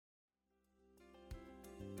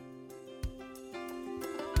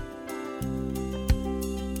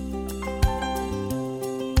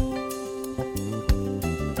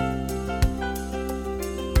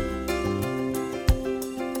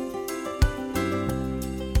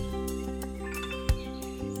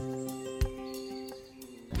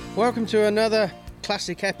Welcome to another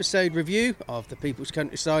classic episode review of the People's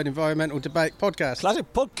Countryside Environmental Debate Podcast.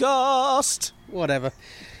 Classic podcast! Whatever.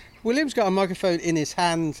 William's got a microphone in his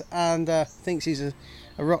hand and thinks he's a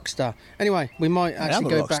rock star. Anyway, we might actually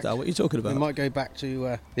go back. Star. What are you talking about? We might go back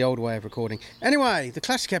to the old way of recording. Anyway, the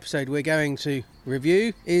classic episode we're going to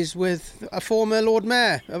review is with a former Lord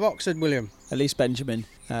Mayor of Oxford, William. Elise Benjamin.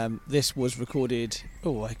 This was recorded.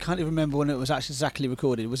 Oh, I can't even remember when it was actually exactly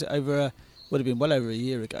recorded. Was it would have been well over a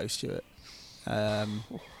year ago, Stuart.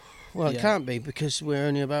 It can't be because we're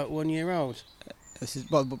only about 1 year old. This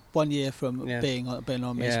is 1 year from being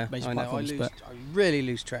on major platforms. I really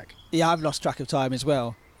lose track. Yeah, I've lost track of time as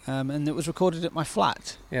well. And it was recorded at my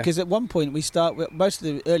flat. Because at one point most of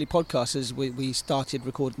the early podcasters, we started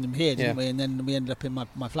recording them here, didn't we? And then we ended up in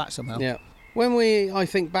my flat somehow. Yeah. When I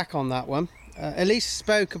think back on that one, Elise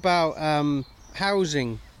spoke about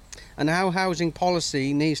housing and how housing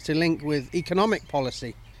policy needs to link with economic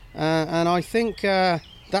policy. And I think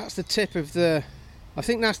that's the tip of the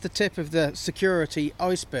security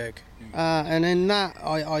iceberg. And in that,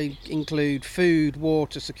 I include food,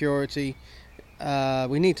 water security.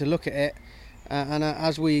 We need to look at it, and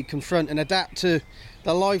as we confront and adapt to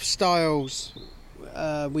the lifestyles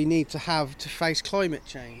we need to have to face climate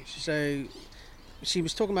change. So she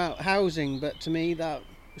was talking about housing, but to me that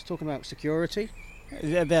was talking about security.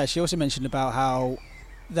 Yeah, she also mentioned about how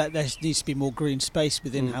that there needs to be more green space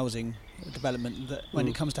within housing development. That when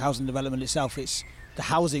it comes to housing development itself, it's the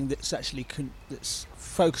housing that's actually that's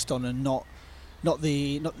focused on, and not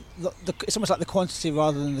the it's almost like the quantity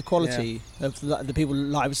rather than the quality of the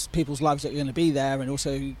people's lives that are going to be there, and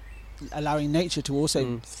also allowing nature to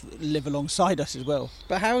also live alongside us as well.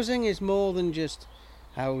 But housing is more than just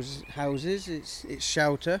houses. It's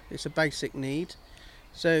shelter. It's a basic need.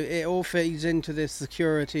 So it all feeds into the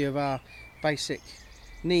security of our basic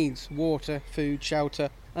needs: water, food, shelter.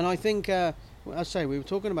 And I think, I say, we were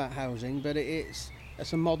talking about housing, but it's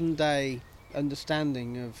a modern day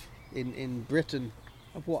understanding of in Britain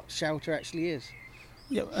of what shelter actually is.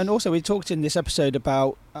 Yeah, and also we talked in this episode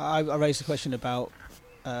about I raised the question about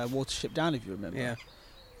Watership Down, if you remember. Yeah.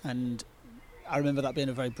 And I remember that being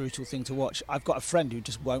a very brutal thing to watch. I've got a friend who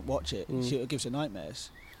just won't watch it. It gives her nightmares.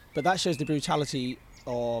 But that shows the brutality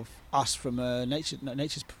of us from a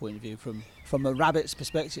nature's point of view, from a rabbit's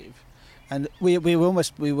perspective. And we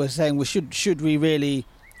were saying, should we really,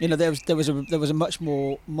 there was a much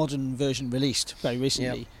more modern version released very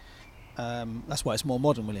recently. Yep. That's why it's more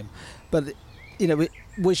modern, William. But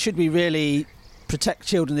should we really protect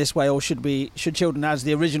children this way, or should children, as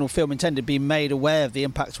the original film intended, be made aware of the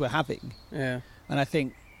impacts we're having? Yeah. And I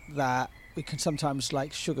think that we can sometimes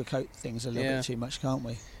sugarcoat things a little bit too much, can't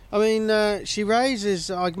we? I mean, she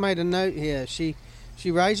raises. I made a note here. She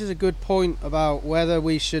raises a good point about whether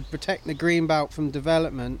we should protect the greenbelt from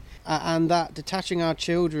development, and that detaching our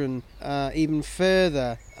children even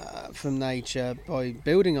further from nature by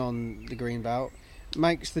building on the greenbelt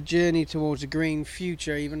makes the journey towards a green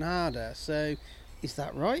future even harder. So, is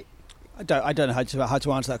that right? I don't know how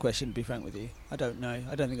to answer that question, to be frank with you. I don't know.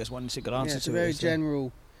 I don't think there's one single answer to it. It's a very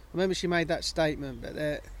general. I remember she made that statement,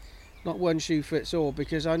 but not one shoe fits all,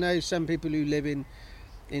 because I know some people who live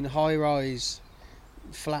in high-rise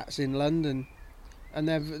flats in London, and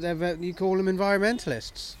they're you call them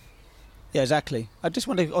environmentalists. Yeah, exactly. I just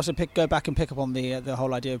want to also go back and pick up on the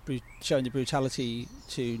whole idea of showing the brutality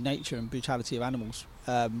to nature and brutality of animals.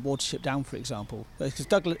 Watership Down, for example. Because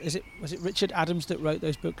was it Richard Adams that wrote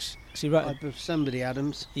those books? Somebody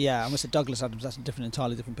Adams. Yeah, I must say Douglas Adams. That's a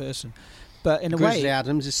entirely different person. But in a Grizzly way,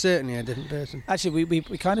 Adams is certainly a different person. Actually, we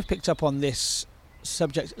kind of picked up on this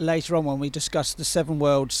subject later on when we discussed the Seven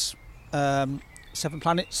Worlds, Seven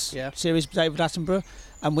Planets series with David Attenborough,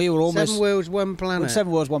 and we were almost 7 Worlds, 1 Planet.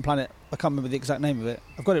 7 Worlds, 1 Planet. I can't remember the exact name of it.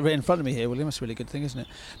 I've got it written in front of me here, William. That's a really good thing, isn't it?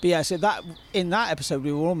 But yeah, so that in that episode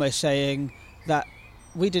we were almost saying that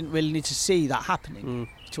we didn't really need to see that happening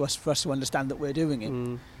for us to understand that we're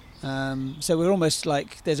doing it. So we're almost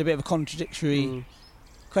like there's a bit of a contradictory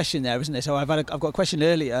question there, isn't there? So I've got a question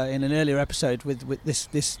earlier in an earlier episode with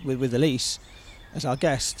Elise as our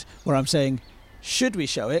guest, where I'm saying, should we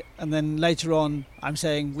show it? And then later on, I'm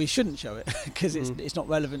saying we shouldn't show it because it's not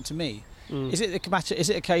relevant to me. Is it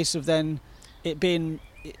a case of then it being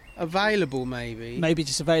available, maybe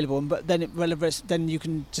just available, but then then you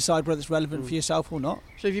can decide whether it's relevant for yourself or not?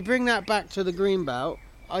 So if you bring that back to the greenbelt,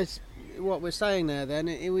 what we're saying there, then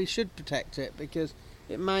we should protect it, because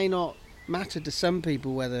it may not matter to some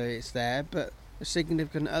people whether it's there, but for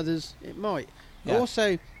significant others it might.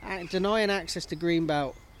 Also, denying access to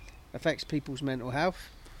greenbelt affects people's mental health.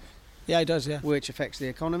 Yeah, it does. Yeah, which affects the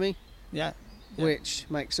economy. Yeah, which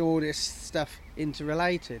makes all this stuff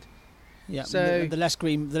interrelated. Yeah. So the less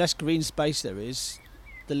green space there is,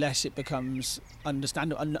 the less it becomes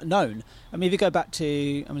known. I mean, if you go back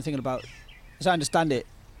to, I'm thinking about, as I understand it,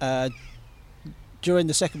 during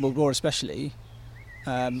the Second World War especially,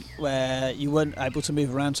 where you weren't able to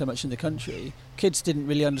move around so much in the country, kids didn't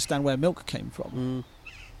really understand where milk came from.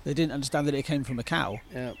 They didn't understand that it came from a cow.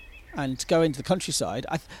 Yeah. And to go into the countryside,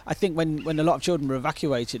 I think when a lot of children were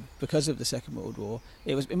evacuated because of the Second World War,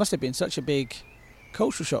 it must have been such a big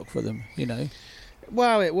cultural shock for them, you know.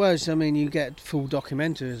 Well, it was. I mean, you get full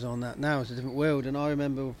documentaries on that now. It's a different world. And I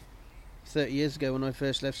remember 30 years ago when I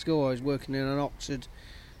first left school, I was working in an Oxford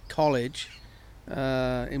college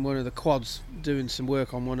in one of the quads doing some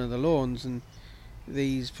work on one of the lawns, and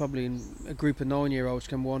probably a group of 9-year-olds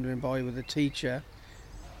come wandering by with a teacher.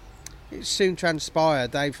 It soon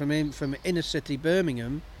transpired they from inner city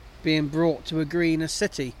Birmingham being brought to a greener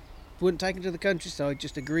city. Wouldn't take them to the countryside,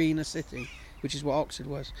 just a greener city, which is what Oxford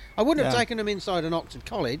was. I wouldn't have taken them inside an Oxford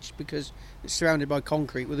college because it's surrounded by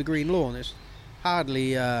concrete with a green lawn. It's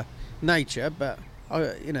hardly nature, but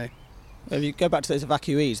you know. If you go back to those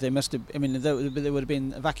evacuees, they must have. I mean, there would have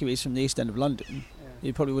been evacuees from the east end of London. Yeah.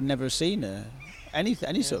 You probably would never have seen any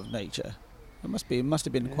sort of nature. It must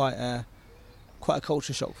have been quite a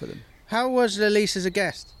culture shock for them. How was Elise as a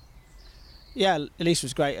guest? Yeah, Elise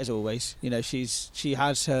was great as always. You know, she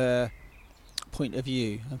has her point of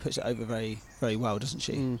view and puts it over very, very well, doesn't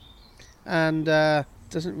she? And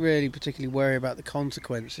doesn't really particularly worry about the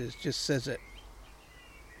consequences. Just says it.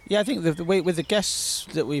 Yeah, I think the way with the guests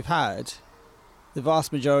that we've had, the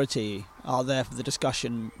vast majority are there for the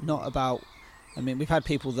discussion, not about. I mean, we've had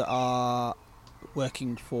people that are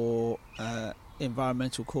working for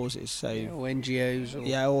environmental causes, so or NGOs,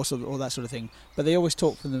 or all that sort of thing. But they always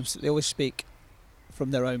talk from them. They always speak from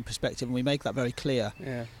their own perspective, and we make that very clear.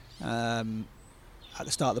 Yeah. At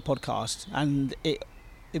the start of the podcast, and it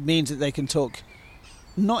means that they can talk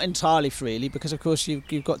not entirely freely, because of course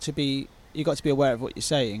you've got to be aware of what you're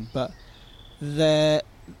saying, but the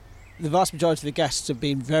vast majority of the guests have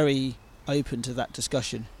been very open to that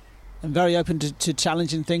discussion and very open to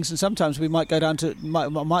challenging things, and sometimes we might go down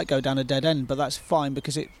a dead end, but that's fine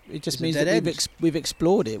because it just means that we've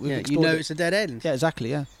explored it. It's a dead end. Yeah,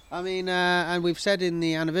 exactly. Yeah. I mean, and we've said in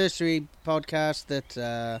the anniversary podcast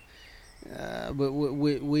that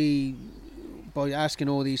we by asking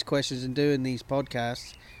all these questions and doing these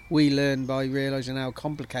podcasts, we learn by realising how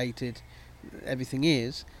complicated everything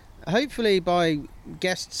is. Hopefully by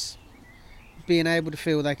guests being able to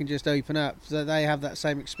feel they can just open up, that they have that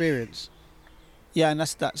same experience. Yeah, and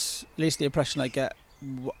that's at least the impression I get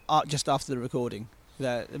just after the recording.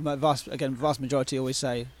 The vast majority always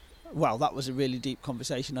say, well, that was a really deep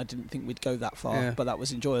conversation, I didn't think we'd go that far, but that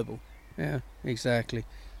was enjoyable. Yeah, exactly.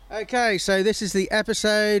 Okay, so this is the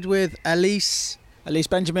episode with Elise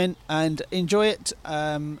Benjamin, and enjoy it,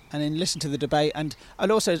 and then listen to the debate. And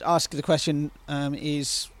I'd also ask the question: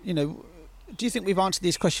 do you think we've answered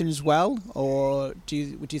these questions well, or do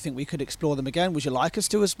you think we could explore them again? Would you like us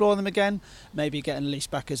to explore them again? Maybe get Elise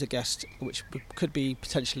back as a guest, which could be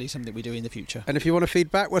potentially something we do in the future. And if you want to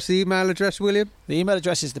feedback, what's the email address, William? The email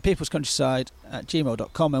address is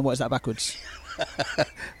thepeoplescountryside@gmail.com. And what is that backwards?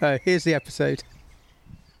 Here's the episode.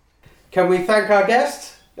 Can we thank our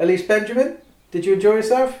guest, Elise Benjamin? Did you enjoy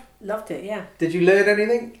yourself? Loved it, yeah. Did you learn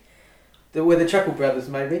anything? With the Chuckle Brothers,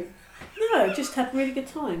 maybe? No, just had a really good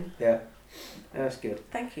time. Yeah, that's good.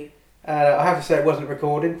 Thank you. I have to say it wasn't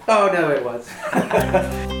recording. Oh, no, it was.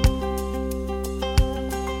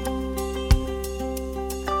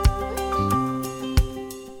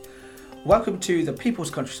 Welcome to the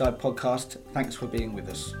People's Countryside podcast. Thanks for being with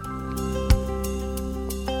us.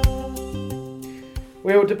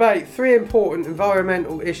 We will debate 3 important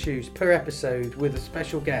environmental issues per episode with a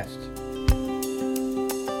special guest.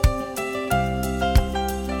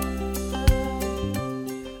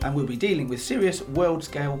 And we'll be dealing with serious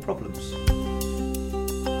world-scale problems.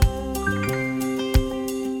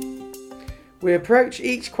 We approach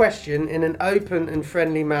each question in an open and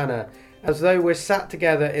friendly manner, as though we're sat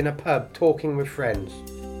together in a pub talking with friends.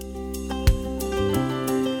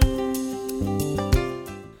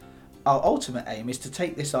 Our ultimate aim is to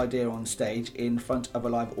take this idea on stage in front of a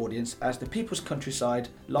live audience as the People's Countryside,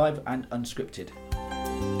 live and unscripted.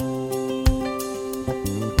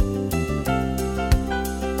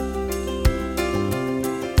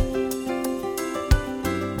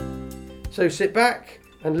 So sit back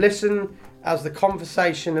and listen as the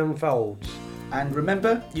conversation unfolds. And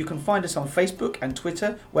remember, you can find us on Facebook and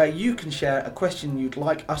Twitter, where you can share a question you'd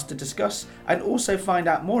like us to discuss, and also find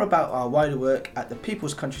out more about our wider work at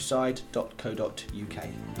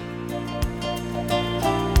thepeoplescountryside.co.uk.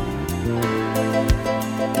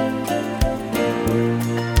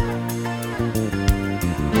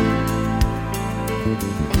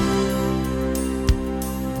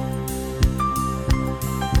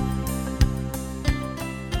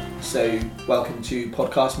 So welcome to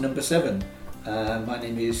podcast number 7. My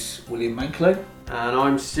name is William Manklow. And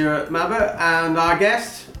I'm Stuart Mabbott, and our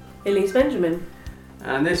guest, Elise Benjamin.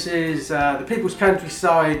 and this is the People's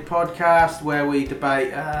Countryside podcast, where we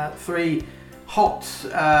debate 3 hot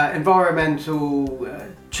environmental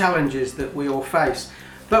challenges that we all face.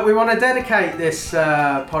 But we want to dedicate this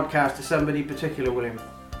podcast to somebody particular, William.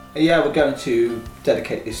 Yeah, we're going to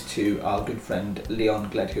dedicate this to our good friend Leon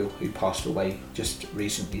Gledhill, who passed away just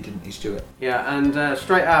recently, didn't he, Stuart? Yeah, and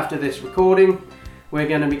straight after this recording, we're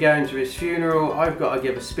going to be going to his funeral. I've got to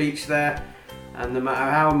give a speech there, and no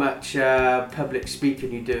matter how much public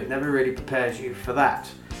speaking you do, it never really prepares you for that.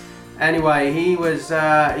 Anyway, he was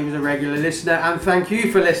a regular listener, and thank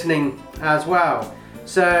you for listening as well.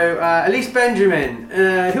 So, Elise Benjamin,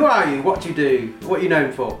 who are you? What do you do? What are you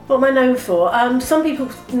known for? What am I known for? Some people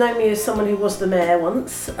know me as someone who was the mayor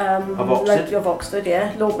once. Of Oxford? Of Oxford,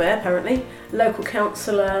 yeah. Lord Mayor, apparently. Local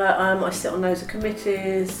councillor. I sit on loads of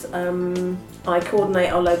committees. I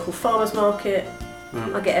coordinate our local farmers market.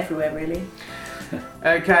 I get everywhere, really.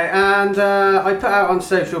 Okay, and I put out on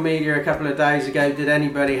social media a couple of days ago, did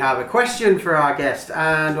anybody have a question for our guest?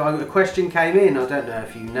 And a question came in. I don't know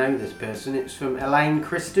if you know this person. It's from Elaine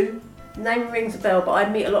Christou. Name rings a bell, but I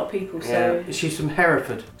meet a lot of people, so... Yeah, she's from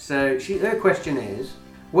Hereford. So her question is,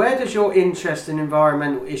 where does your interest in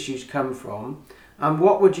environmental issues come from? And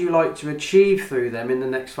what would you like to achieve through them in the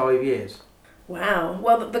next 5 years? Wow.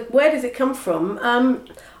 Well, where does it come from?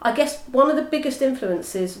 I guess one of the biggest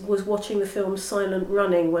influences was watching the film Silent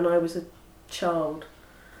Running when I was a child.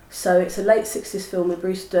 So it's a late 60s film with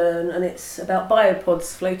Bruce Dern, and it's about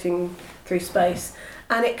biopods floating through space.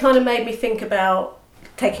 And it kind of made me think about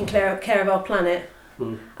taking care of our planet.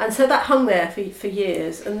 And so that hung there for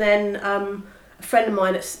years. And then a friend of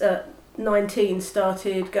mine at 19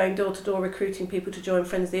 started going door to door recruiting people to join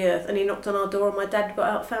Friends of the Earth, and he knocked on our door and my dad got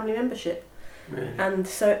out family membership. Really? And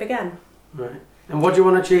so it began. Right. And what do you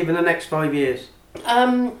want to achieve in the next 5 years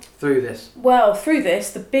through this? Well, through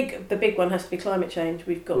this, the big one has to be climate change.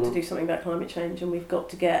 We've got to do something about climate change, and we've got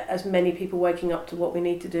to get as many people waking up to what we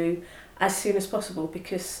need to do as soon as possible,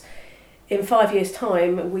 because in 5 years'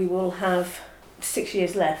 time we will have 6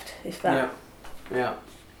 years left, if that. Yeah.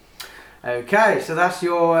 Okay, so that's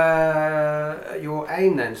your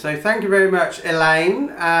aim then. So thank you very much,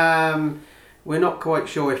 Elaine. We're not quite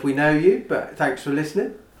sure if we know you, but thanks for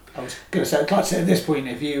listening. I was going to say, I'd like to say at this point,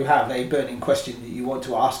 if you have a burning question that you want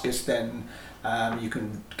to ask us, then you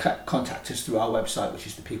can contact us through our website, which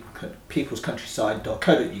is the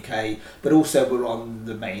peoplescountryside.co.uk, but also we're on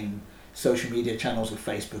the main social media channels of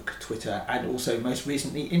Facebook, Twitter, and also most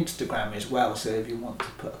recently Instagram as well. So if you want to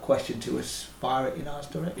put a question to us, fire it in our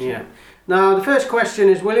direction. Yeah. Now the first question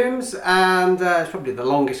is William's, and it's probably the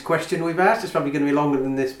longest question we've asked. It's probably going to be longer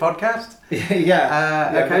than this podcast.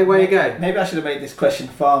 Yeah. Okay, where you go? Maybe I should have made this question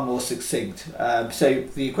far more succinct. So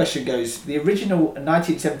the question goes: the original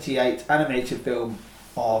 1978 animated film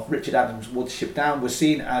of Richard Adams' Watership Down was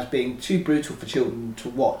seen as being too brutal for children to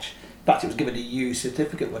watch. In fact, it was given a U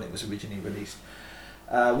certificate when it was originally released.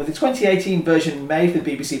 With the 2018 version made for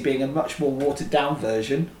the BBC being a much more watered down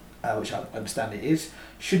version, which I understand it is,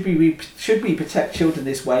 should we protect children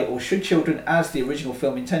this way, or should children, as the original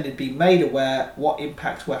film intended, be made aware what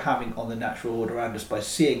impact we're having on the natural world around us by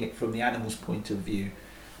seeing it from the animal's point of view?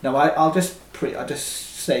 Now, I'll just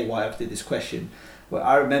say why I did this question. Well,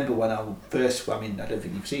 I remember when I don't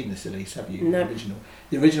think you've seen this, Elise, have you? No.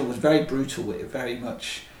 The original was very brutal. It very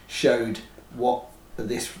much showed what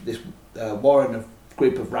this warren of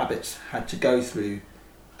group of rabbits had to go through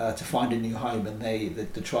to find a new home, and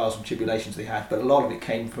the trials and tribulations they had. But a lot of it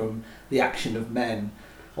came from the action of men,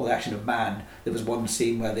 or the action of man. There was one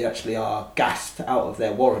scene where they actually are gassed out of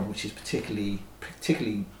their warren, which is particularly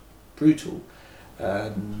brutal.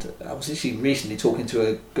 And I was actually recently talking to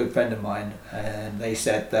a good friend of mine, and they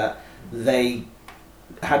said that they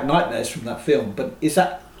had nightmares from that film. But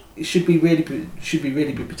should we really be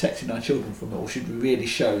protecting our children from it, or should we really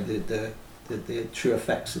show the true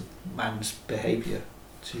effects of man's behaviour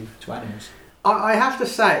to animals? I have to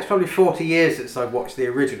say, it's probably 40 years since I watched the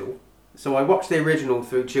original. So I watched the original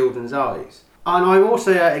through children's eyes. And I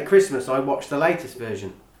also, at Christmas, I watched the latest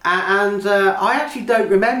version. And I actually don't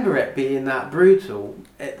remember it being that brutal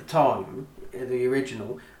at the time, the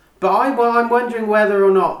original. But I'm wondering whether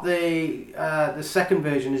or not the second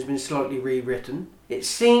version has been slightly rewritten. It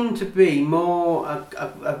seemed to be more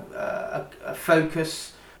a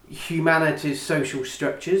focus humanity's social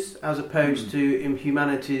structures as opposed to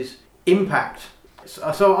humanity's impact.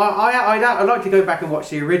 So I'd like to go back and watch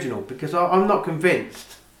the original, because I'm not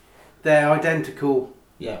convinced they're identical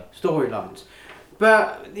storylines.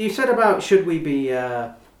 But you said about should we be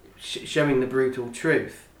showing the brutal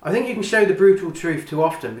truth. I think you can show the brutal truth too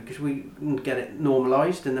often because we get it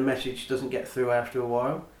normalised and the message doesn't get through after a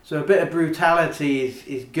while. So a bit of brutality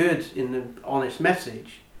is good in the honest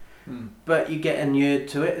message, but you get inured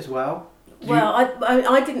to it as well. Well,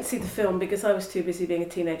 I didn't see the film because I was too busy being a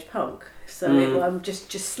teenage punk, so I'm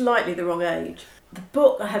just slightly the wrong age. The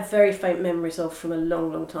book I have very faint memories of from a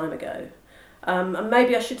long, long time ago, and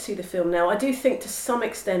maybe I should see the film now. I do think to some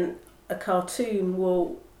extent a cartoon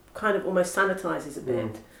will kind of almost sanitises a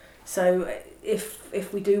bit. So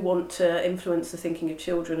if we do want to influence the thinking of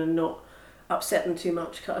children and not upset them too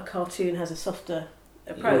much, a cartoon has a softer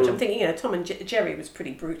approach. I'm thinking, Tom and Jerry was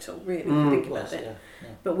pretty brutal, really, if you think about it. Yeah.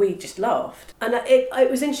 But we just laughed. And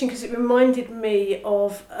it was interesting because it reminded me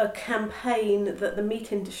of a campaign that the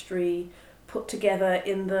meat industry put together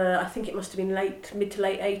in I think it must have been mid to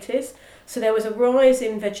late 80s. So there was a rise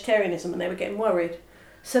in vegetarianism and they were getting worried.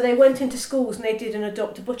 So they went into schools and they did an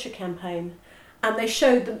Adopt a Butcher campaign. And they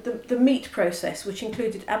showed the meat process, which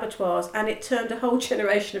included abattoirs, and it turned a whole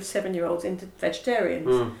generation of 7-year-olds into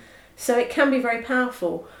vegetarians. So it can be very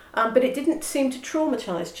powerful, but it didn't seem to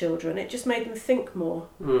traumatise children. It just made them think more.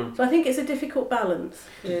 So I think it's a difficult balance.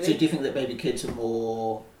 Really. So do you think that maybe kids are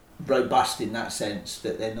more robust in that sense,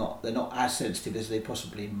 that they're not as sensitive as they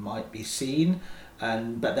possibly might be seen,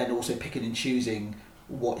 but then also picking and choosing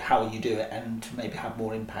how you do it and to maybe have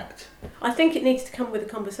more impact? I think it needs to come with a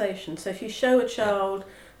conversation. So if you show a child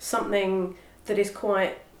something that is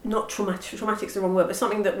quite, not traumatic's the wrong word, but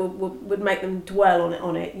something that would make them dwell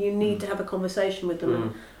on it, you need to have a conversation with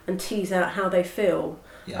them and tease out how they feel.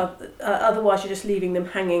 Otherwise you're just leaving them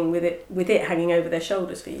hanging with it hanging over their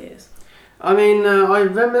shoulders for years. I mean, I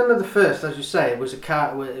remember the first, as you say, it was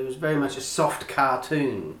very much a soft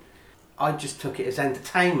cartoon. I just took it as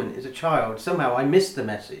entertainment as a child. Somehow I missed the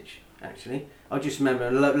message, actually. I just remember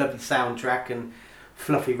a lovely soundtrack and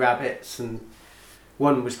fluffy rabbits and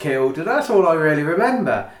one was killed, and that's all I really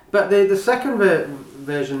remember. But the second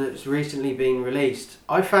version that's recently been released,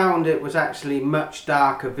 I found it was actually much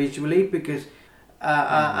darker visually because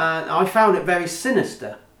and I found it very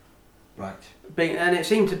sinister. Right. And it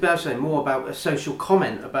seemed to be more about a social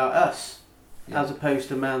comment about us as opposed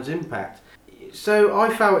to man's impact. So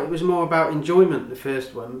I felt it was more about enjoyment, the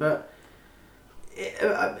first one, but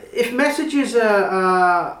if messages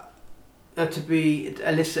are to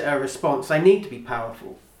elicit a response, they need to be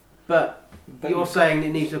powerful. But you're saying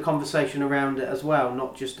it needs a conversation around it as well,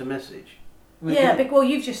 not just a message. Well,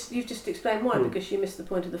 you've just explained why, because you missed the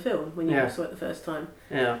point of the film when you saw it the first time.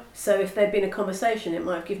 Yeah. So if there'd been a conversation, it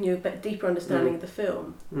might have given you a bit deeper understanding of the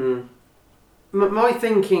film. My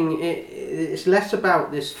thinking, it's less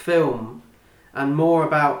about this film and more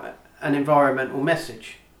about an environmental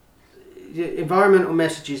message. Environmental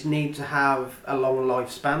messages need to have a long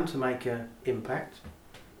lifespan to make an impact.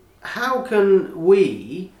 How can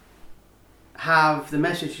we have the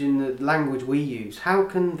message in the language we use? How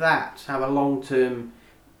can that have a long-term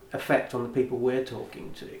effect on the people we're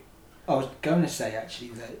talking to? I was going to say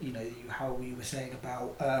actually that how you were saying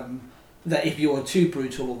about that if you're too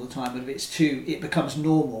brutal all the time, and if it becomes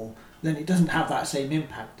normal, then it doesn't have that same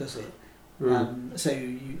impact, does it? So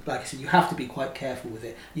you, like I said, you have to be quite careful with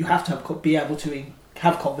it. You have to be able to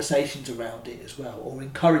have conversations around it as well, or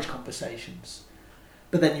encourage conversations.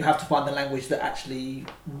 But then you have to find the language that actually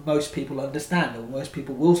most people understand, or most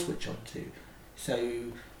people will switch on to. So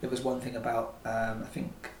there was one thing about I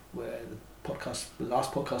think where the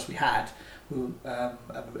last podcast we had,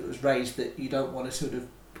 it was raised that you don't want to sort of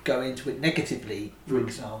go into it negatively. For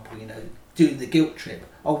example, doing the guilt trip.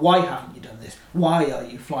 Oh, why haven't you done this? Why are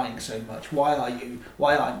you flying so much? Why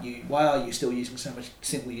aren't you still using so much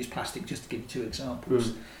single-use plastic? Just to give you two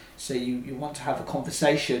examples. So you want to have a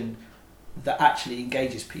conversation that actually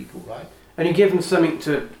engages people, right? And you give them something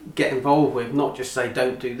to get involved with, not just say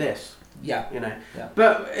don't do this. Yeah. Yeah.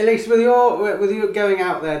 But at least with you going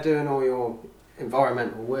out there doing all your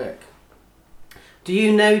environmental work, do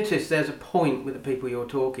you notice there's a point with the people you're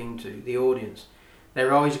talking to, the audience,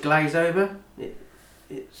 their eyes glaze over?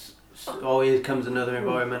 Here comes another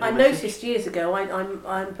environmental I message. noticed years ago.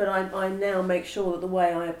 I now make sure that the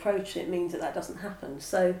way I approach it means that doesn't happen.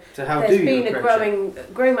 So how there's do you been a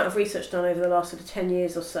approach growing amount of research done over the last sort of 10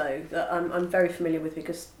 years or so that I'm very familiar with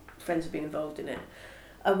because friends have been involved in it,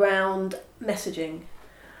 around messaging.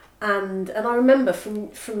 And I remember from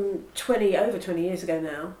over 20 years ago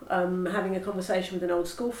now, having a conversation with an old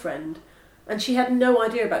school friend, and she had no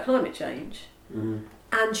idea about climate change, and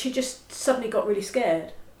she just suddenly got really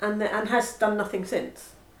scared, and has done nothing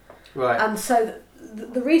since. Right. And so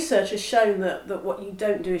the research has shown that what you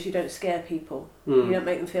don't do is you don't scare people. You don't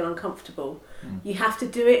make them feel uncomfortable. You have to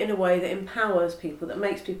do it in a way that empowers people, that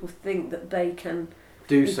makes people think that they can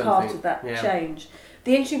Do be something. part of that change.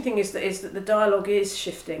 The interesting thing is that the dialogue is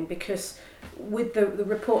shifting, because with the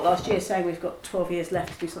report last year saying we've got 12 years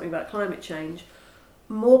left to do something about climate change,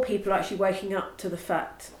 more people are actually waking up to the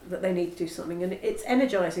fact that they need to do something, and it's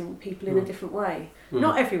energising people in a different way.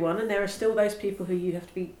 Not everyone, and there are still those people who you have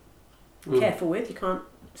to be careful with, you can't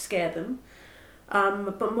scare them,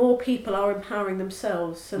 but more people are empowering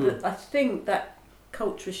themselves, so that I think that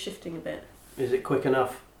culture is shifting a bit. Is it quick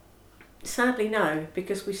enough? Sadly no,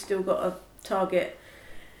 because we've still got to target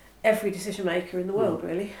every decision maker in the world,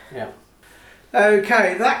 really. Yeah.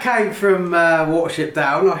 Okay, that came from Watership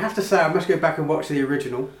Down. I have to say, I must go back and watch the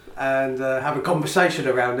original and have a conversation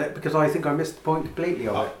around it, because I think I missed the point completely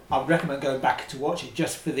of it. I'd recommend going back to watch it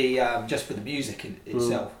just for the music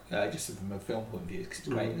itself, just from a film point of view, because it's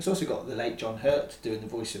great. It's also got the late John Hurt doing the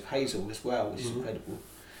voice of Hazel as well, which is incredible.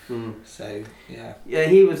 So yeah,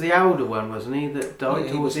 he was the elder one, wasn't he, that died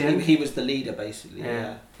towards the end? He was the leader, basically.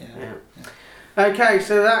 Yeah. Okay,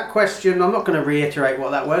 so that question, I'm not going to reiterate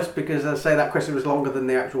what that was, because I say that question was longer than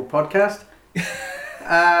the actual podcast.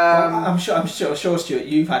 Well, I'm sure, Stuart,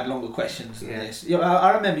 you've had longer questions than this.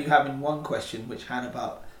 I remember you having one question which had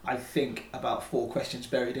about 4 questions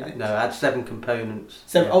buried in it. No, I had 7 components.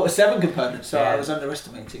 7 components, so Yeah. I was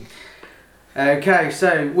underestimating. Okay,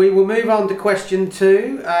 so we will move on to question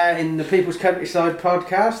 2 in the People's Countryside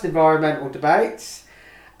podcast, Environmental Debates.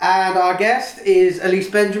 And our guest is Elise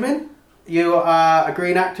Benjamin. You are a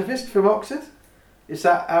green activist from Oxford. Is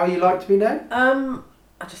that how you like to be known?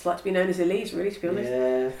 I just like to be known as Elise, really, to be honest.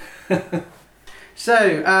 Yeah.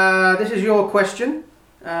 So, this is your question.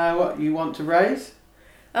 What you want to raise?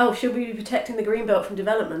 Oh, should we be protecting the greenbelt from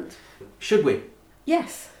development? Should we?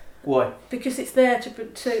 Yes. Why? Because it's there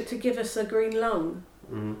to give us a green lung.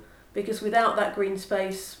 Because without that green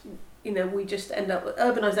space, we just end up...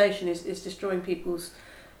 Urbanisation is destroying people's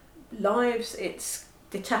lives. It's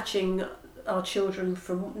detaching our children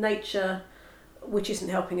from nature, which isn't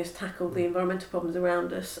helping us tackle the environmental problems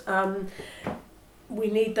around us. We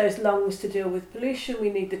need those lungs to deal with pollution. We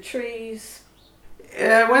need the trees.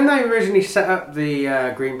 When they originally set up the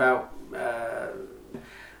Greenbelt,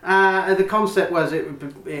 the concept was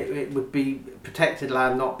it would be protected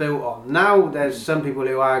land not built on. Now there's some people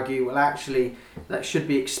who argue, well, actually that should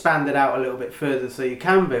be expanded out a little bit further so you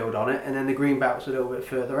can build on it, and then the Greenbelt's a little bit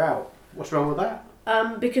further out. What's wrong with that?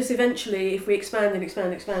 Because eventually, if we expand and expand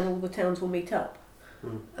and expand, all the towns will meet up.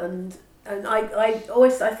 And I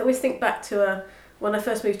always think back to when I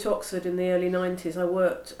first moved to Oxford in the early 90s. I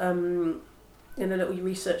worked in a little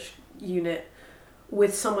research unit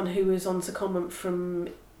with someone who was on secondment from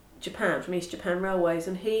Japan, from East Japan Railways,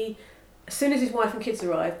 and he, as soon as his wife and kids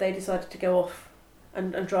arrived, they decided to go off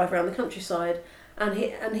and drive around the countryside. And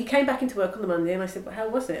he came back into work on the Monday, and I said, "Well, how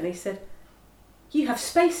was it?" And he said, "You have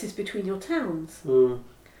spaces between your towns."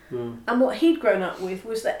 And what he'd grown up with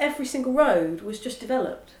was that every single road was just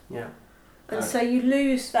developed. Yeah. And so you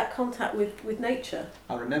lose that contact with nature.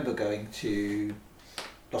 I remember going to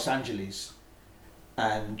Los Angeles,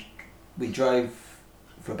 and we drove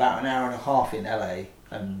for about an hour and a half in LA,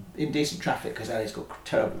 and in decent traffic, because LA's got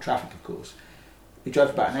terrible traffic, of course. We drove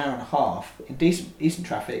for about an hour and a half in decent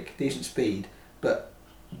traffic, decent speed, but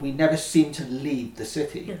we never seemed to leave the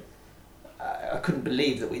city. Yeah. I couldn't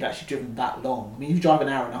believe that we'd actually driven that long. I mean, you drive an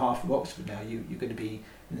hour and a half from Oxford now, you're going to be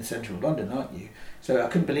in the centre of London, aren't you? So I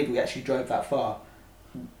couldn't believe we actually drove that far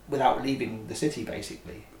without leaving the city,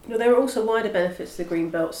 basically. Well, there are also wider benefits to the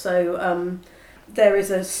Greenbelt. So there is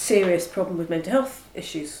a serious problem with mental health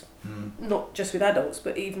issues, not just with adults,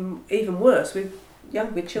 but even worse with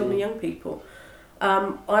children, young people.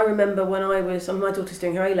 I remember when my daughter's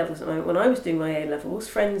doing her A-levels at the moment. When I was doing my A-levels,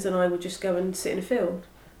 friends and I would just go and sit in a field.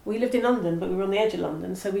 We lived in London, but we were on the edge of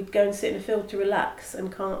London, so we'd go and sit in a field to relax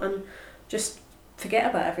and just forget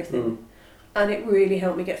about everything. And it really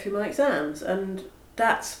helped me get through my exams, and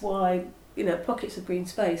that's why pockets of green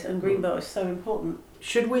space and Greenbelt is so important.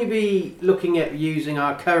 Should we be looking at using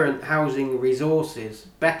our current housing resources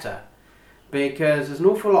better? Because there's an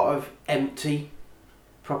awful lot of empty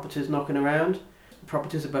properties knocking around,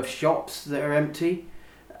 properties above shops that are empty.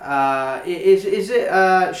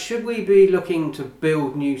 Should we be looking to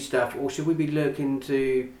build new stuff, or should we be looking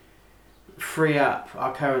to free up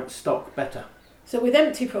our current stock better? So with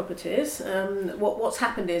empty properties, what's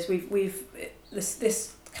happened is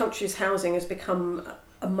this country's housing has become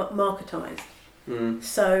marketised.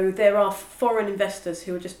 So there are foreign investors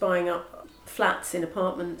who are just buying up flats in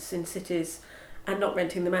apartments in cities and not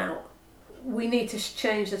renting them out. we need to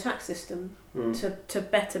change the tax system to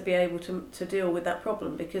better be able to deal with that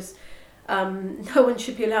problem, because no one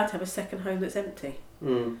should be allowed to have a second home that's empty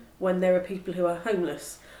when there are people who are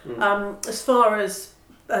homeless. As far as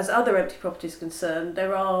other empty properties are concerned,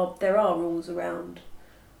 there are rules around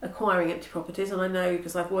acquiring empty properties, and I know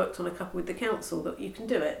because I've worked on a couple with the council that you can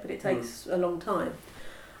do it, but it takes a long time.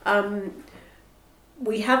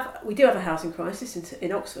 We do have a housing crisis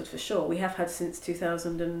in Oxford for sure. We have had since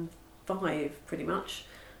 2005 pretty much,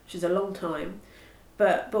 which is a long time.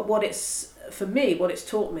 But what it's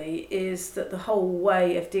taught me is that the whole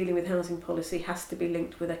way of dealing with housing policy has to be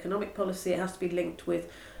linked with economic policy. It has to be linked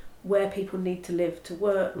with where people need to live to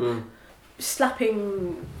work.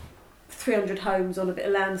 Slapping 300 homes on a bit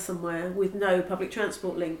of land somewhere with no public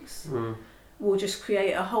transport links will just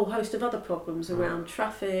create a whole host of other problems around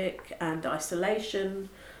traffic and isolation,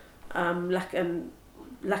 lack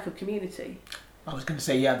of community. I was going to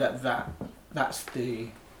say, that's the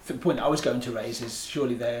point I was going to raise, is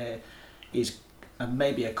surely there is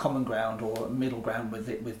maybe a common ground or a middle ground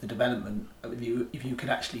with the development. If you could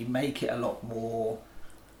actually make it a lot more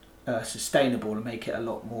sustainable and make it a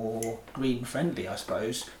lot more green friendly, I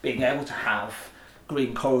suppose, being able to have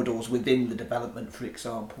green corridors within the development, for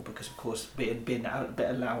example, because of course being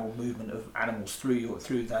allow movement of animals through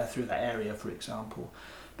that area, for example.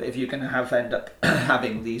 But if you're going to end up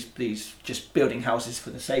having these just building houses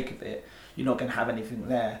for the sake of it, you're not going to have anything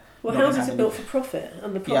there. Well, houses are built for profit,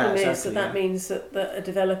 and the problem is that means that a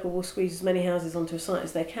developer will squeeze as many houses onto a site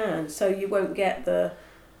as they can. So you won't get the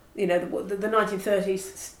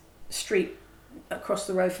 1930s street across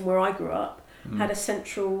the road from where I grew up had a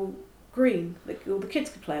central green that all the kids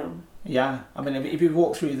could play on. Yeah, I mean, if you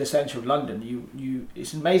walk through the centre of London, you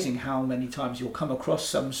it's amazing how many times you'll come across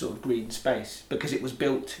some sort of green space because it was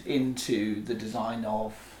built into the design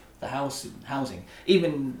of the housing.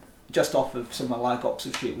 Even just off of somewhere like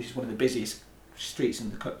Oxford Street, which is one of the busiest streets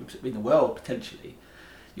in the world potentially,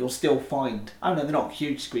 you'll still find, I know they're not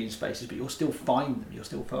huge green spaces, but you'll still find them. You'll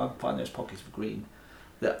still find those pockets of green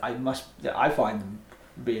that I find them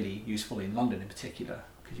really useful in London in particular,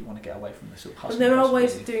 because you want to get away from the sort of hustle. And there are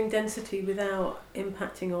ways of doing density without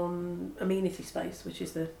impacting on amenity space, which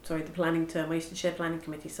is the planning term. I used to chair planning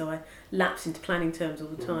committee, so I lapse into planning terms all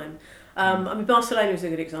the time. I mean, Barcelona is a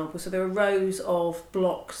good example. So there are rows of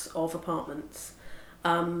blocks of apartments.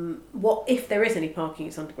 What if there is any parking?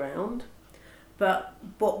 It's underground. But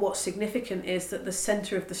what's significant is that the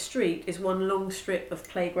centre of the street is one long strip of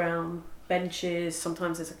playground, benches.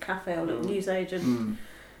 Sometimes there's a cafe or a little newsagent.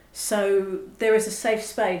 So there is a safe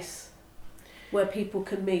space where people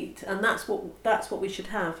can meet, and that's what we should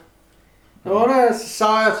have. On a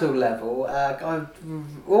societal level, I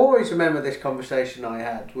always remember this conversation I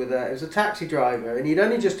had with it was a taxi driver, and he'd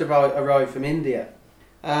only just arrived from India,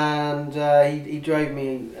 and he drove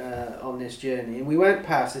me on this journey, and we went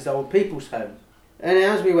past this old people's home, and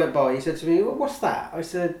as we went by, he said to me, "Well, what's that?" I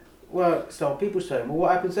said, "Well, it's the old people's home." "Well,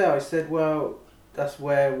 what happens there?" I said, "Well, that's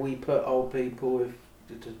where we put old people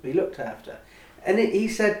to be looked after." And he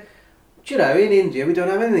said, "Do you know, in India we don't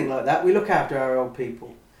have anything like that. We look after our old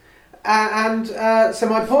people." And so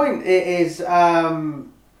my point is,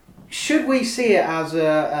 should we see it as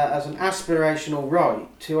an aspirational right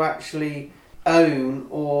to actually own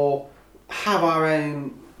or have our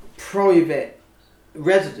own private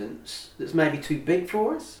residence that's maybe too big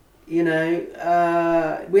for us? You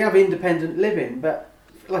know, we have independent living, but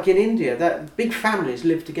like in India, that big families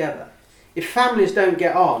live together. If families don't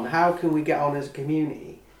get on, how can we get on as a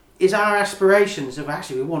community? Is our aspirations of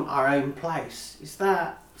actually we want our own place, is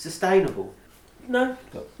that sustainable? No,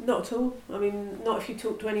 not at all. I mean, not if you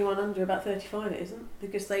talk to anyone under about 35, it isn't,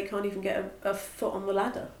 because they can't even get a foot on the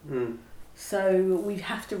ladder. So we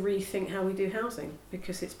have to rethink how we do housing,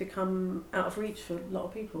 because it's become out of reach for a lot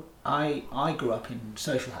of people. I grew up in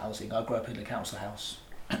social housing. I grew up in a council house.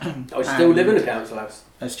 I still live in a council house.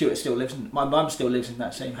 And Stuart still lives in. My mum still lives in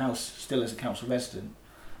that same house, still as a council resident.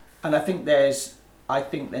 And I think there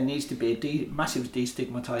needs to be a massive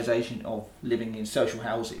destigmatisation of living in social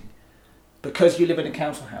housing, because you live in a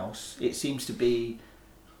council house. It seems to be.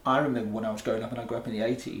 I remember when I was growing up, and I grew up in the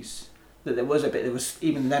 80s, that there was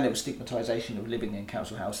even then it was stigmatisation of living in a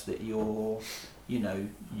council house, that you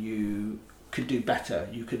could do better.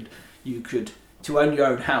 You could to own your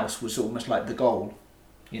own house was almost like the goal.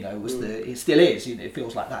 You know, it still is. You know, it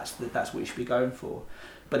feels like that's what you should be going for.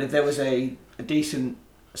 But if there was a decent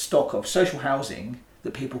stock of social housing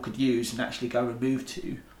that people could use and actually go and move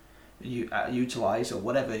to, utilise or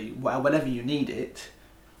whenever you need it,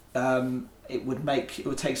 it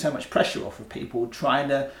would take so much pressure off of people trying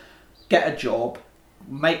to get a job,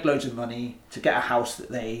 make loads of money to get a house that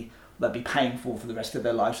they they'll be paying for the rest of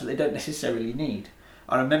their lives, so they don't necessarily need.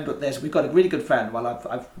 I remember we've got a really good friend. Well,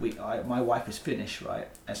 my wife is Finnish, right?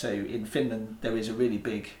 And so in Finland there is a really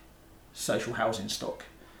big social housing stock,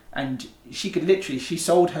 and she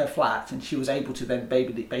sold her flat, and she was able to then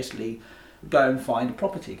basically go and find a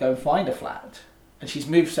property, go and find a flat, and she's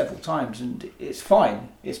moved several times, and it's fine.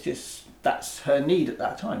 It's just that's her need at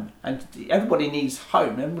that time, and everybody needs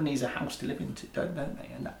home. Everyone needs a house to live into, don't they?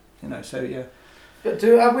 And that, so yeah. But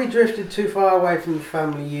have we drifted too far away from the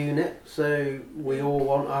family unit? So we all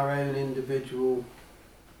want our own individual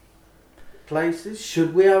places?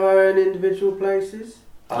 Should we have our own individual places?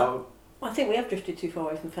 I think we have drifted too far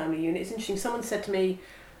away from the family unit. It's interesting. Someone said to me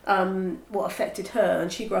what affected her,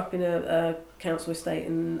 and she grew up in a council estate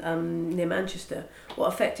near Manchester. What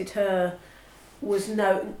affected her was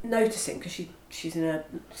noticing, because she's in her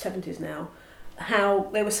 70s now, how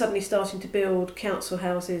they were suddenly starting to build council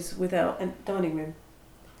houses without a dining room.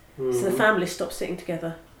 So the families stopped sitting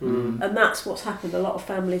together. And that's what's happened. A lot of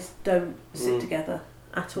families don't sit together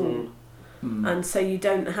at all. And so you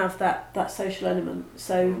don't have that social element.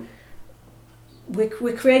 So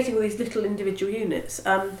we're creating all these little individual units.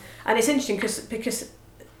 And it's interesting because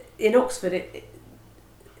in Oxford,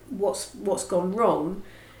 what's gone wrong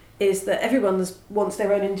is that everyone wants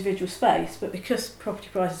their own individual space, but because property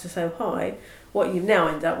prices are so high, what you now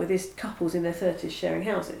end up with is couples in their 30s sharing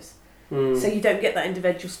houses. So you don't get that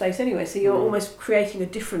individual space anyway, so you're almost creating a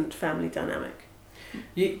different family dynamic.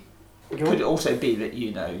 Could it also be that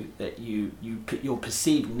your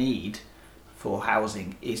perceived need for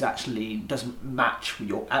housing doesn't match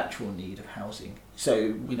your actual need of housing?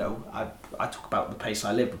 So I talk about the place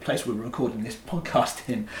I live, the place we're recording this podcast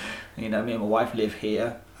in. Me and my wife live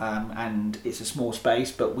here, and it's a small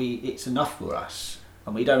space, but it's enough for us.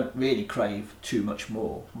 And we don't really crave too much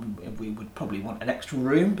more. We would probably want an extra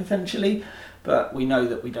room potentially, but we know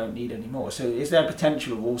that we don't need any more. So is there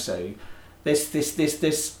potential of also there's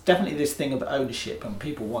definitely this thing of ownership, and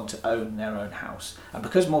people want to own their own house, and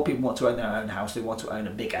because more people want to own their own house, they want to own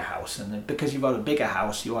a bigger house, and then because you've got a bigger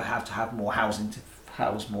house, you have to have more housing to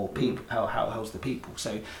house more people, house the people.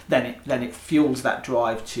 So then it fuels that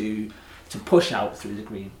drive to push out through the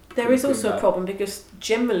green. There is also a problem, because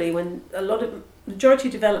generally when majority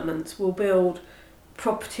of developments will build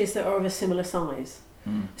properties that are of a similar size.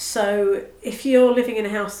 So if you're living in a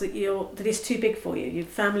house that is too big for you, your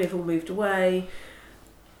family have all moved away,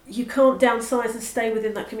 you can't downsize and stay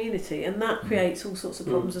within that community, and that creates all sorts of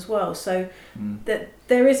problems as well. So that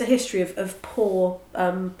there is a history of poor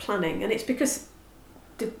planning, and it's because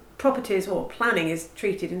the properties or planning is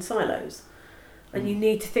treated in silos, and you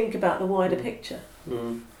need to think about the wider picture.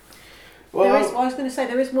 Well, I was going to say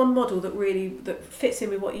there is one model that fits in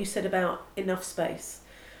with what you said about enough space,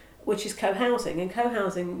 which is co-housing, and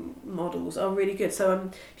co-housing models are really good.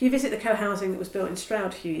 So if you visit the co-housing that was built in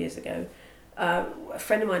Stroud a few years ago, a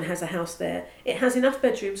friend of mine has a house there. It has enough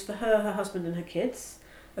bedrooms for her husband and her kids,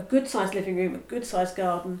 a good sized living room, a good sized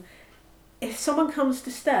garden. If someone comes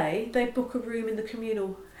to stay, they book a room in the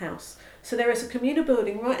communal house. So there is a communal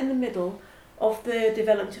building right in the middle of the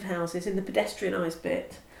development of houses, in the pedestrianised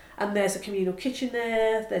bit, and there's a communal kitchen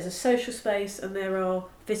there's a social space, and there are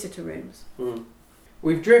visitor rooms.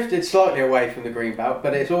 We've drifted slightly away from the green belt,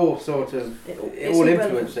 but it's all sort of it all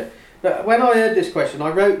influenced it. But when I heard this question, I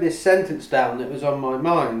wrote this sentence down that was on my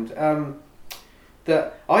mind.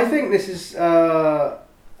 That I think this is a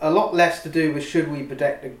lot less to do with should we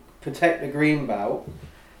protect the green belt.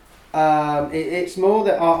 It's more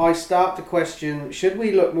that I start to question: should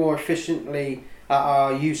we look more efficiently at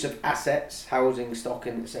our use of assets, housing,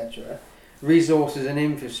 stocking, etc., resources and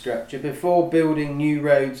infrastructure before building new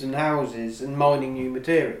roads and houses and mining new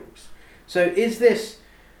materials? So is this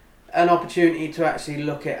an opportunity to actually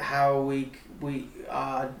look at how we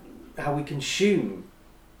consume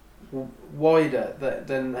wider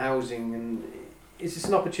than housing, and is this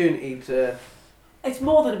an opportunity to... It's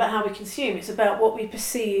more than about how we consume, it's about what we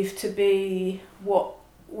perceive to be what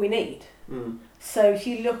we need. So if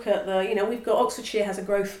you look at we've got Oxfordshire has a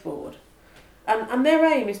growth board, and their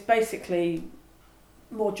aim is basically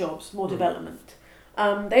more jobs, more development. They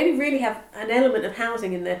only really have an element of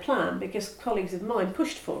housing in their plan because colleagues of mine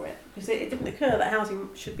pushed for it, because it didn't occur that housing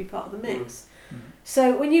should be part of the mix.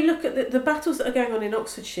 So when you look at the battles that are going on in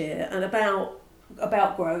Oxfordshire and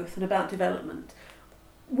about growth and about development,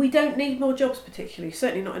 we don't need more jobs particularly,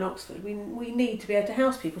 certainly not in Oxford. We need to be able to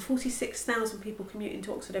house people. 46,000 people commute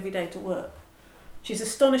into Oxford every day to work, which is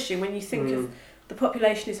astonishing when you think of the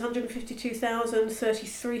population is 152,000,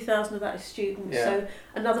 33,000 of that is students, so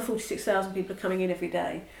another 46,000 people are coming in every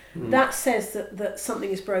day. That says that something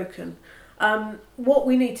is broken. What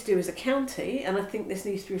we need to do as a county, and I think this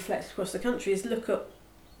needs to be reflected across the country, is look at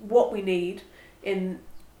what we need in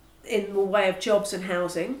the way of jobs and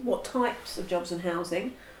housing, what types of jobs and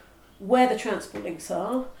housing, where the transport links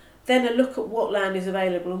are, then a look at what land is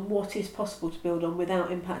available and what is possible to build on without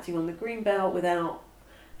impacting on the green belt, without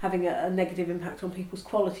having a negative impact on people's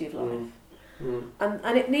quality of life.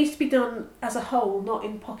 And it needs to be done as a whole, not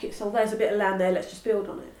in pockets. So there's a bit of land there, let's just build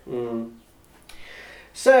on it.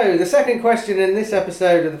 So the second question in this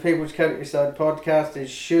episode of the People's Countryside podcast is: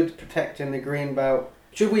 should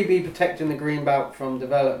we be protecting the green belt from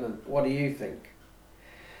development? What do you think?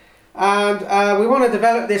 And we want to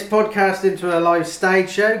develop this podcast into a live stage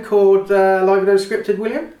show called Live and Unscripted,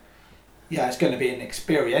 William? Yeah, it's going to be an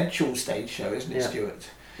experiential stage show, isn't it, Stuart?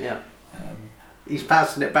 Yeah. He's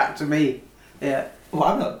passing it back to me. Yeah. Well,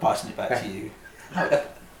 I'm not passing it back to you.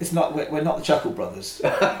 It's not. We're not the Chuckle Brothers.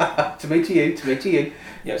 To me, to you.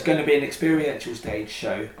 Yeah, it's going to be an experiential stage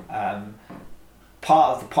show.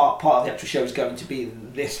 Part of the actual show is going to be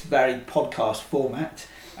this very podcast format,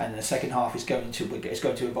 and the second half is going to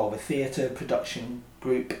involve a theatre production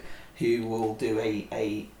group who will do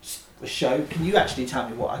a show. Can you actually tell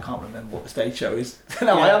me what? I can't remember what the stage show is.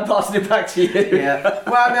 No, I am passing it back to you. Yeah.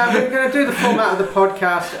 Well, no, we're going to do the format of the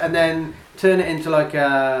podcast and then turn it into like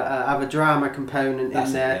have a drama component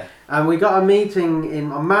in there. Yeah. And we got a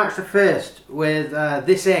meeting on March the 1st with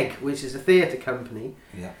This Egg, which is a theatre company.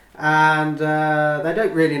 Yeah. And they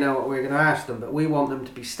don't really know what we're going to ask them, but we want them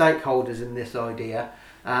to be stakeholders in this idea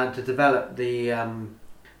and to develop the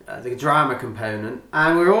drama component.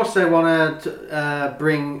 And we also want to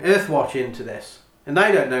bring Earthwatch into this, and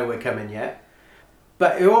they don't know we're coming yet.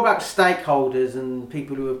 But it's all about stakeholders and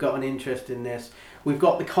people who have got an interest in this. We've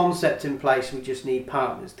got the concept in place. We just need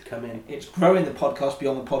partners to come in. It's growing the podcast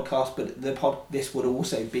beyond the podcast, but this would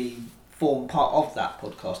also form part of that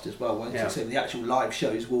podcast as well, won't it? So the actual live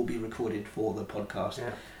shows will be recorded for the podcast.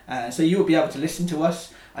 Yeah. So you will be able to listen to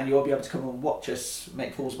us, and you'll be able to come and watch us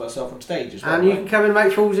make fools of ourselves on stage as well. And you can come and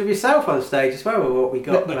make fools of yourself on stage as well with what we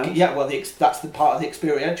got. That's the part of the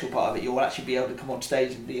experiential part of it. You'll actually be able to come on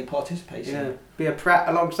stage and be a participation. Yeah, be a Pratt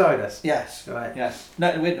alongside us. Yes, right. Yes.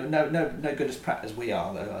 No good as Pratt as we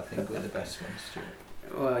are, though. I think we're the best ones. Too.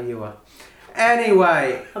 Well, you are.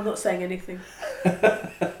 Anyway, I'm not saying anything.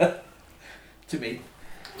 To me,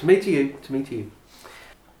 to you.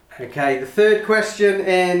 Okay, the third question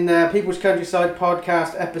in People's Countryside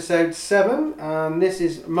podcast, episode 7. This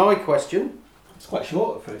is my question. It's quite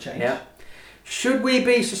short for a change. Yeah. Should we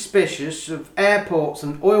be suspicious of airports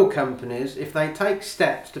and oil companies if they take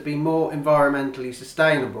steps to be more environmentally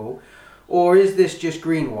sustainable, or is this just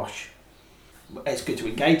greenwash? It's good to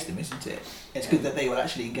engage them, isn't it? It's good that they will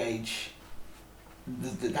actually engage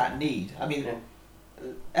that need. I mean,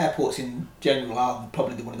 airports in general are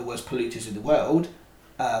probably one of the worst polluters in the world.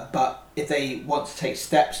 But if they want to take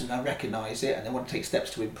steps and they recognise it and they want to take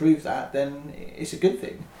steps to improve that, then it's a good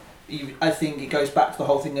thing. I think it goes back to the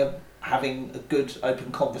whole thing of having a good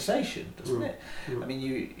open conversation, doesn't it? I mean,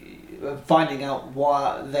 you finding out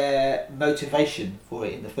what their motivation for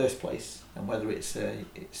it in the first place and whether it's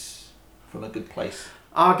from a good place.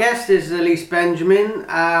 Our guest is Elise Benjamin.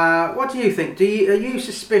 What do you think? Are you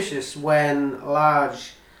suspicious when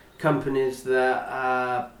large companies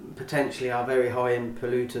that potentially are very high in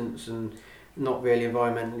pollutants and not really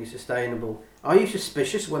environmentally sustainable, are you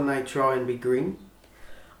suspicious when they try and be green?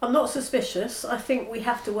 I'm not suspicious. I think we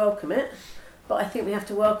have to welcome it, but I think we have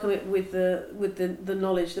to welcome it with the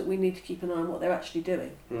knowledge that we need to keep an eye on what they're actually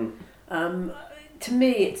doing. To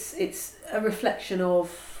me, it's a reflection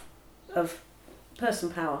of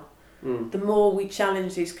person power. The more we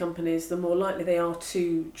challenge these companies, the more likely they are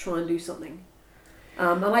to try and do something.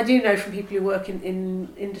 And I do know from people who work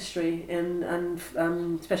in industry and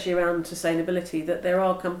especially around sustainability that there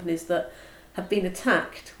are companies that have been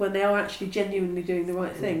attacked when they are actually genuinely doing the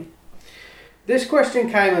right thing. This question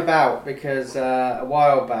came about because a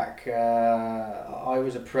while back I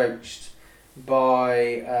was approached by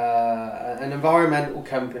an environmental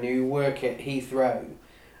company who work at Heathrow,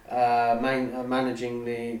 managing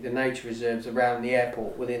the nature reserves around the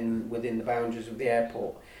airport within the boundaries of the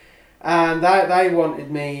airport. And they wanted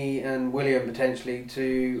me and William potentially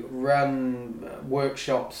to run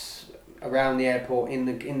workshops around the airport in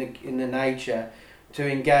the nature to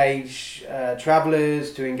engage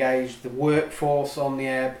travellers, to engage the workforce on the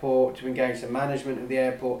airport, to engage the management of the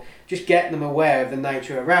airport, just get them aware of the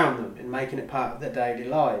nature around them and making it part of their daily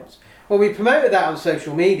lives. Well, we promoted that on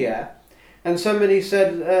social media, and somebody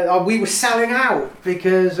said we were selling out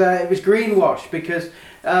because it was greenwash, because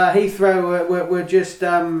Heathrow were just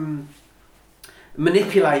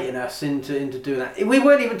manipulating us into doing that. We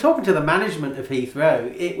weren't even talking to the management of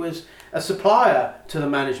Heathrow. It was a supplier to the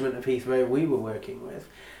management of Heathrow we were working with.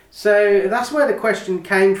 So that's where the question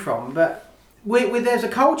came from. But there's a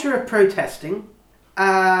culture of protesting,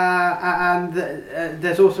 and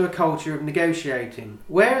there's also a culture of negotiating.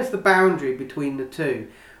 Where is the boundary between the two?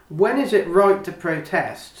 When is it right to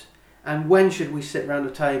protest, and when should we sit around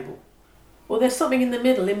a table? Well, there's something in the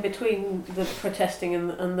middle, in between the protesting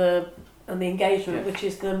and the engagement, which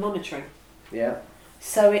is the monitoring. Yeah.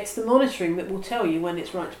 So it's the monitoring that will tell you when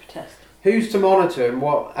it's right to protest. Who's to monitor, and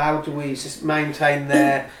how do we maintain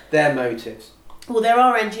their motives? Well, there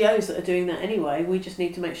are NGOs that are doing that anyway. We just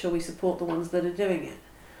need to make sure we support the ones that are doing it.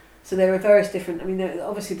 So there are various different. I mean,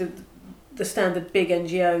 obviously the standard big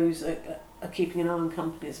NGOs are keeping an eye on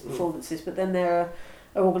companies' performances, but then there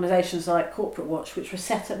are organisations like Corporate Watch, which was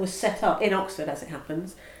set up in Oxford, as it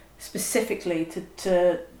happens, specifically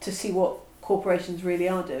to see what corporations really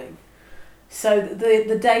are doing. So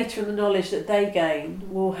the data and the knowledge that they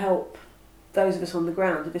gain will help those of us on the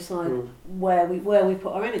ground to decide where we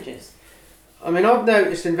put our energies. I mean, I've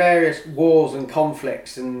noticed in various wars and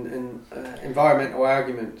conflicts and environmental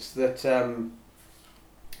arguments that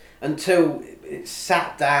until it's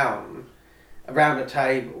sat down around a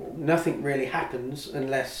table, nothing really happens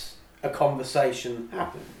unless a conversation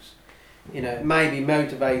happens. You know, it may be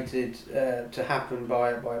motivated to happen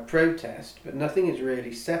by a protest, but nothing is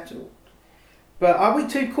really settled. But are we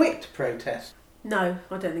too quick to protest? No,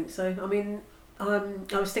 I don't think so. I mean, I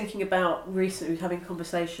was thinking about recently having a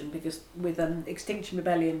conversation because with Extinction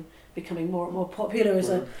Rebellion becoming more and more popular as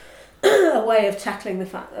a way of tackling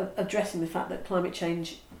addressing the fact that climate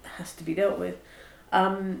change has to be dealt with.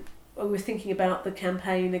 I was thinking about the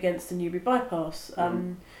campaign against the Newbury bypass.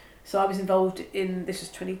 So I was involved in, this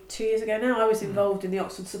was 22 years ago now, I was involved in the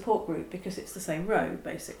Oxford support group because it's the same road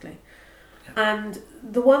basically. And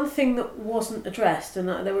the one thing that wasn't addressed, and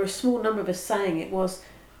there were a small number of us saying it, was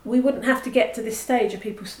we wouldn't have to get to this stage of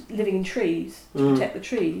people living in trees to protect the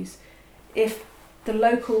trees if the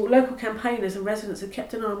local campaigners and residents had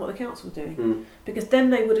kept an eye on what the council were doing. Because then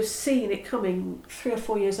they would have seen it coming 3 or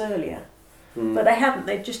 4 years earlier. But they hadn't.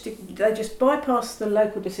 They just bypassed the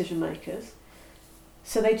local decision makers,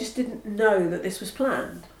 so they just didn't know that this was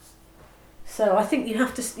planned. So I think you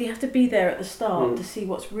have to be there at the start to see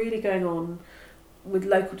what's really going on with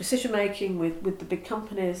local decision making, with the big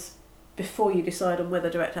companies, before you decide on whether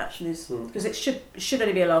direct action is, because it should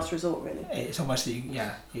only be a last resort really. It's almost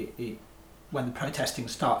when the protesting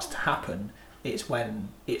starts to happen, it's when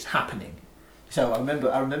it's happening. So I remember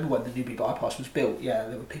when the Newbury bypass was built. Yeah,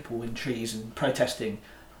 there were people in trees and protesting,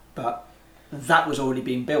 but that was already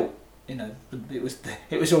being built. You know, it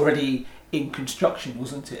was already in construction,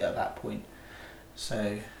 wasn't it, at that point?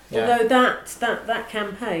 So yeah. Although that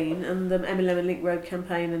campaign and the M11 Link Road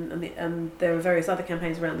campaign and there are various other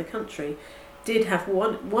campaigns around the country, did have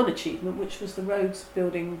one achievement, which was the roads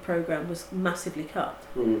building programme was massively cut.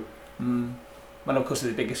 Well, of course,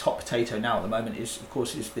 the biggest hot potato now at the moment is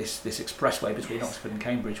this expressway between Oxford and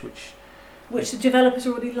Cambridge, which the developers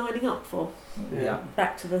are already lining up for. Yeah.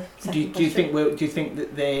 Back to the second do you think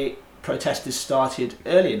that the protesters started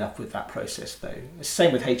early enough with that process though? It's the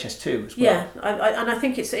same with HS2 as well. Yeah, I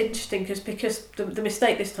think it's interesting because the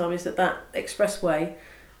mistake this time is that expressway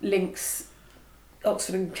links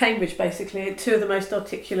Oxford and Cambridge basically, two of the most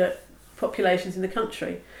articulate populations in the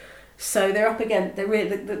country. So they're up against.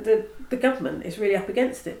 The government is really up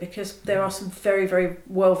against it because there are some very, very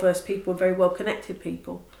well versed people, very well connected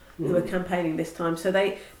people who are campaigning this time. So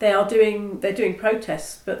they're doing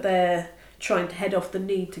protests, but they're trying to head off the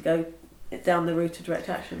need to go down the route of direct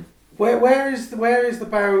action. Where is the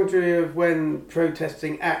boundary of when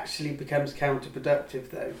protesting actually becomes counterproductive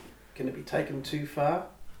though? Can it be taken too far?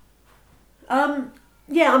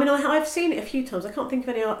 Yeah, I mean, I've seen it a few times. I can't think of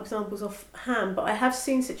any examples offhand, but I have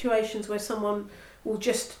seen situations where someone will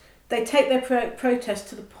they take their protest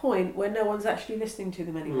to the point where no one's actually listening to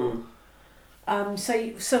them anymore.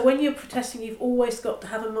 So when you're protesting, you've always got to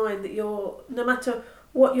have in mind that no matter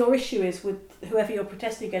what your issue is with whoever you're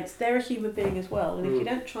protesting against, they're a human being as well, and if you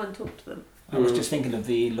don't try and talk to them. I was just thinking of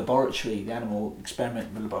the animal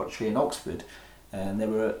experiment laboratory in Oxford, and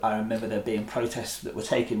I remember there being protests that were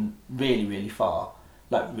taken really, really far,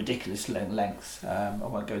 like ridiculous lengths.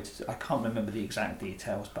 I can't remember the exact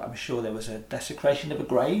details, but I'm sure there was a desecration of a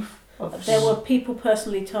grave. There were people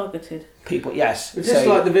personally targeted. People, yes. Is this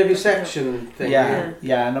like the vivisection thing?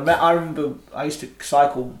 Yeah. And I remember I used to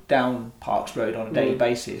cycle down Parks Road on a daily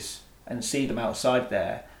basis and see them outside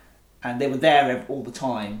there, and they were there all the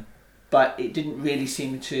time, but it didn't really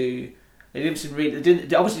seem to They obviously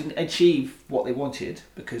didn't achieve what they wanted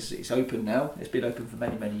because it's open now. It's been open for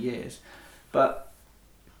many, many years. But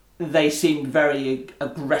they seemed very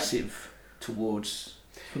aggressive towards...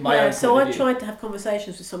 So I tried to have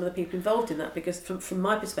conversations with some of the people involved in that because from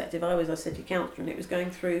my perspective, I was a city councillor and it was going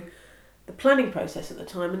through the planning process at the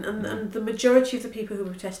time and the majority of the people who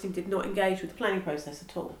were protesting did not engage with the planning process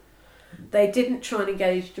at all. They didn't try and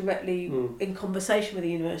engage directly in conversation with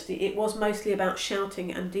the university. It was mostly about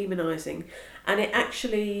shouting and demonising, and it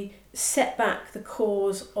actually set back the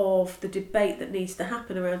cause of the debate that needs to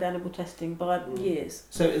happen around animal testing by years.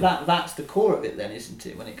 So that's the core of it then, isn't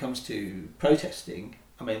it, when it comes to protesting?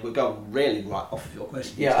 I mean, we're going really right off of your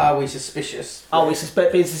question. Yeah, are we suspicious? Are we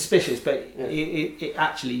being suspicious? But it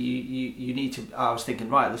actually, you need to... I was thinking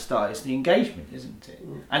right at the start, it's the engagement, isn't it?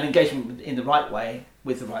 And engagement in the right way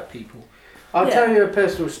with the right people. I'll tell you a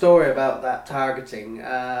personal story about that targeting.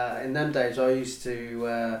 In them days, I used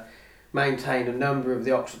to maintain a number of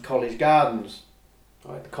the Oxford College gardens.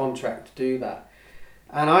 I had the contract to do that.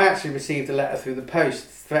 And I actually received a letter through the post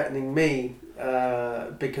threatening me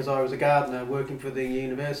because I was a gardener working for the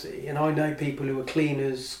university, and I know people who are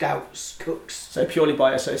cleaners, scouts, cooks. So purely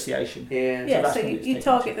by association. Yeah. So you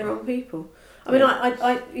target the wrong people. I mean,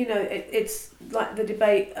 I you know, it's like the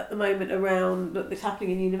debate at the moment around that's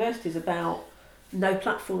happening in universities about no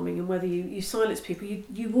platforming and whether you silence people.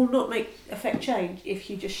 You will not affect change if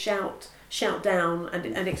you just shout down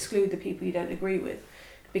and exclude the people you don't agree with.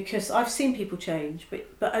 Because I've seen people change,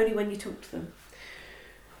 but only when you talk to them.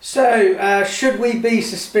 So, should we be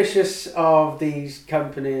suspicious of these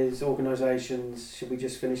companies, organisations? Should we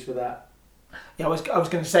just finish with that? Yeah, I was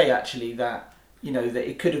going to say actually that, you know, that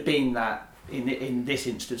it could have been that in this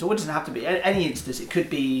instance, or it doesn't have to be any instance. It could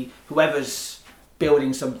be whoever's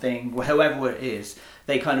building something, whoever it is.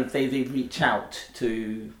 They reach out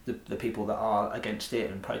to the people that are against it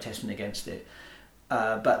and protesting against it.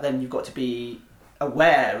 But then you've got to be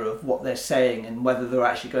aware of what they're saying and whether they're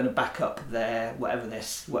actually going to back up their whatever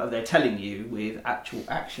they're telling you with actual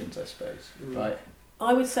actions, I suppose. Right.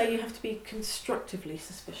 I would say you have to be constructively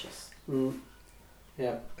suspicious.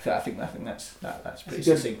 Yeah. So I think that's pretty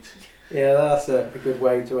succinct. Yeah, that's a good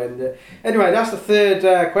way to end it. Anyway, that's the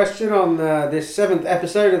third question on this 7th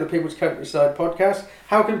episode of the People's Countryside podcast.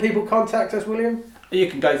 How can people contact us, William? You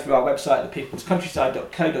can go through our website,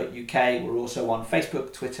 thepeoplescountryside.co.uk. We're also on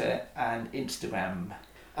Facebook, Twitter and Instagram.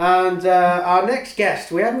 And our next guest,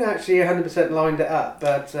 we haven't actually 100% lined it up,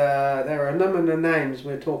 but there are a number of names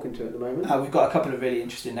we're talking to at the moment. We've got a couple of really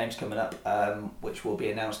interesting names coming up, which will be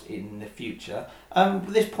announced in the future. At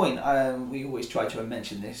this point, we always try to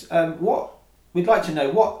mention this. We'd like to know,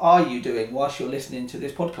 what are you doing whilst you're listening to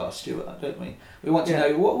this podcast, Stuart, don't we? We want to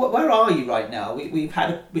know, where are you right now? We've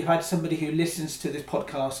had somebody who listens to this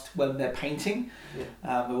podcast when they're painting.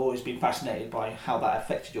 Yeah. We've always been fascinated by how that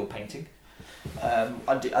affected your painting.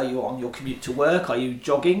 Are you on your commute to work? Are you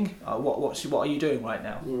jogging? What are you doing right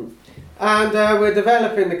now? And we're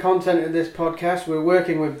developing the content of this podcast. We're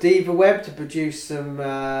working with DivaWeb to produce some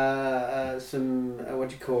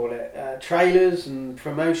trailers and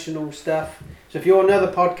promotional stuff. So if you're another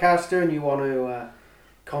podcaster and you want to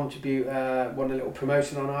contribute, want a little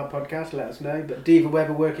promotion on our podcast, let us know. But DivaWeb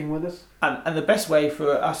are working with us. And the best way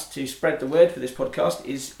for us to spread the word for this podcast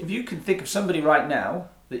is if you can think of somebody right now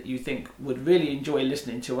that you think would really enjoy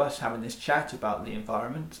listening to us having this chat about the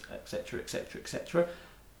environment, etc., etc., etc.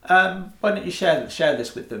 Why don't you share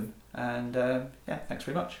this with them? And thanks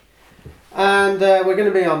very much. And we're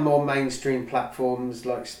going to be on more mainstream platforms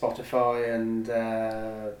like Spotify and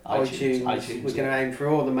iTunes. We're going to aim for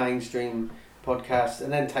all the mainstream podcasts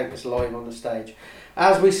and then take this live on the stage.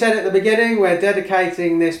 As we said at the beginning, we're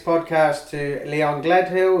dedicating this podcast to Leon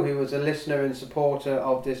Gledhill, who was a listener and supporter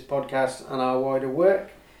of this podcast and our wider work.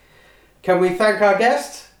 Can we thank our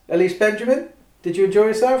guest, Elise Benjamin? Did you enjoy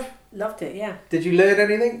yourself? Loved it, yeah. Did you learn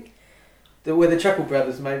anything? Were the Chuckle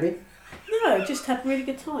Brothers, maybe? No, just had a really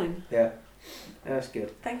good time. Yeah, that's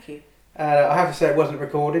good. Thank you. I have to say it wasn't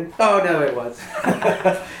recording. Oh, no, it was.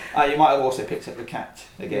 You might have also picked up the cat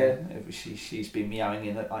again. Yeah. She's been meowing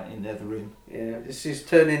in the other room. Yeah, she's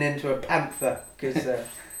turning into a panther because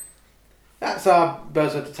that's our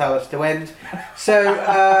buzzer to tell us to end.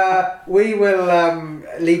 So we will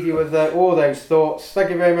leave you with all those thoughts. Thank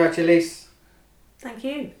you very much, Elise. Thank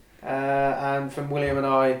you. And from William and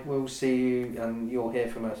I, we'll see you and you'll hear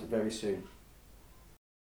from us very soon.